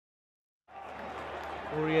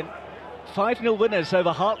Orient 5-0 winners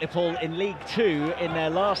over Hartlepool in League Two in their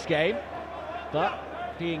last game, but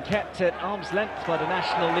being kept at arm's length by the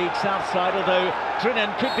National League South side, although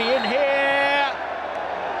Drinan could be in here.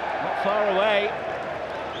 Not far away.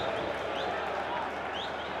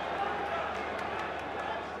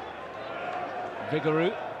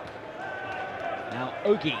 Vigouroux. Now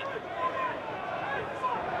Ogie.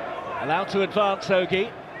 Allowed to advance,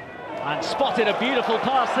 Ogie. And spotted a beautiful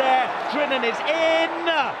pass there. Drinan is in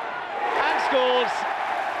and scores.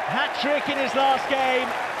 Hat-trick in his last game,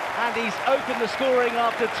 and he's opened the scoring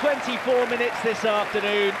after 24 minutes this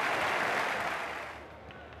afternoon.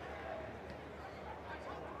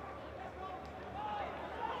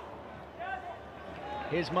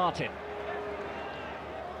 Here's Martin.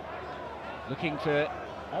 Looking for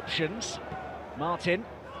options. Martin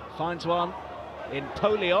finds one in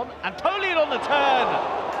Polion, and Polion on the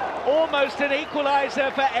turn! Almost an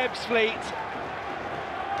equaliser for Ebbsfleet.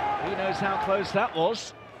 Who knows how close that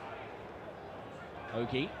was?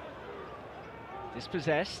 Ogie.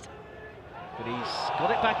 Dispossessed. But he's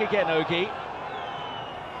got it back again, Ogie.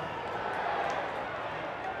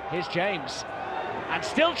 Here's James. And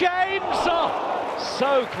still James! Oh,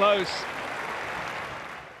 so close.